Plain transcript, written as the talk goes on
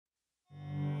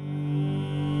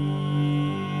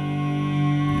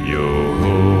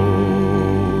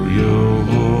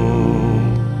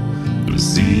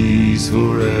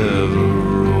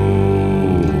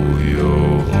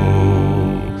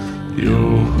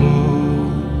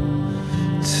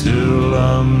Still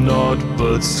I'm naught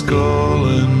but skull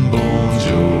and bones,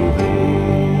 yo-ho,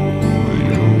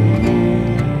 yo-ho.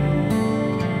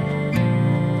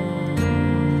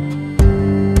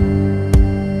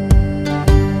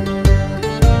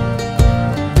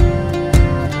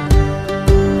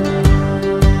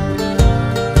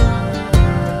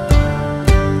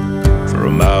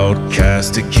 From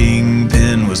outcast a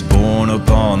kingpin was born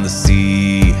upon the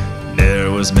sea.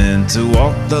 There was meant to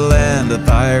walk the land, a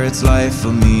pirate's life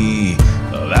for me.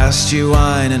 Avast you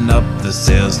winding up the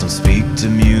sails, don't speak to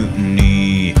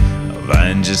mutiny.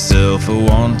 Find yourself a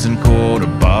wanton quarter,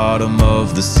 bottom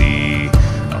of the sea.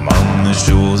 Among the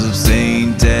shores of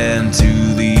St. Anne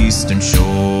to the eastern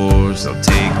shores, I'll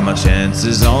take my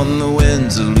chances on the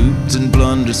winds of loot and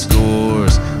plunder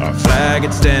scores. Our flag,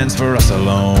 it stands for us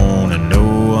alone and no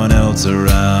one else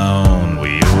around.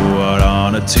 We owe our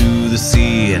honor to the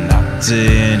sea and not to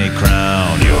any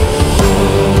crown. Yo-ho,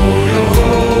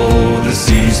 yo-ho, the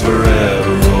seas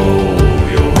forever roll.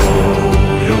 Yo-ho,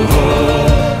 yo-ho,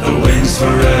 the winds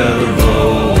forever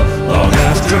blow. Long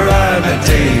after I met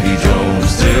Davy Jones,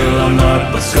 still I'm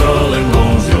not but skull and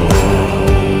bones. Yo-ho.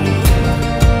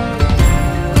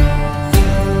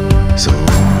 So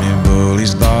me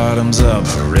bullies bottoms up,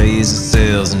 raise the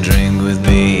sails and drink with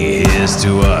me. Here's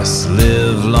to us,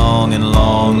 live long and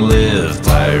long live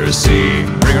piracy.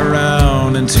 Bring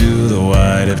around into the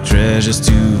white of treasures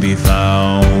to be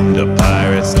found. A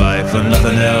pirate's life or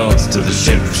nothing else, to the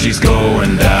ship she's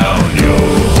going down.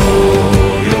 Yo-ho,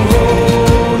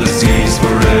 yo-ho, the seas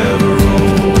forever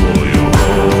roll.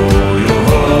 Yo-ho,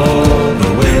 yo-ho, the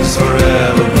winds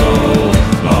forever blow.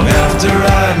 Long after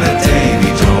I met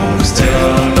Davy Jones, still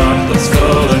I'm not but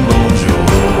skull and bones.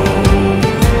 Yo-ho.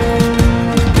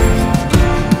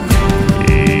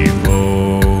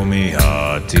 Heave-ho, me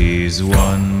hearties,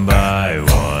 one by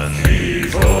one.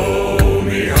 Heave-ho,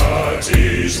 me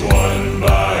hearties, one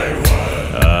by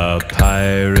one. A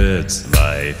pirate's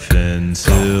life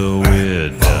until we're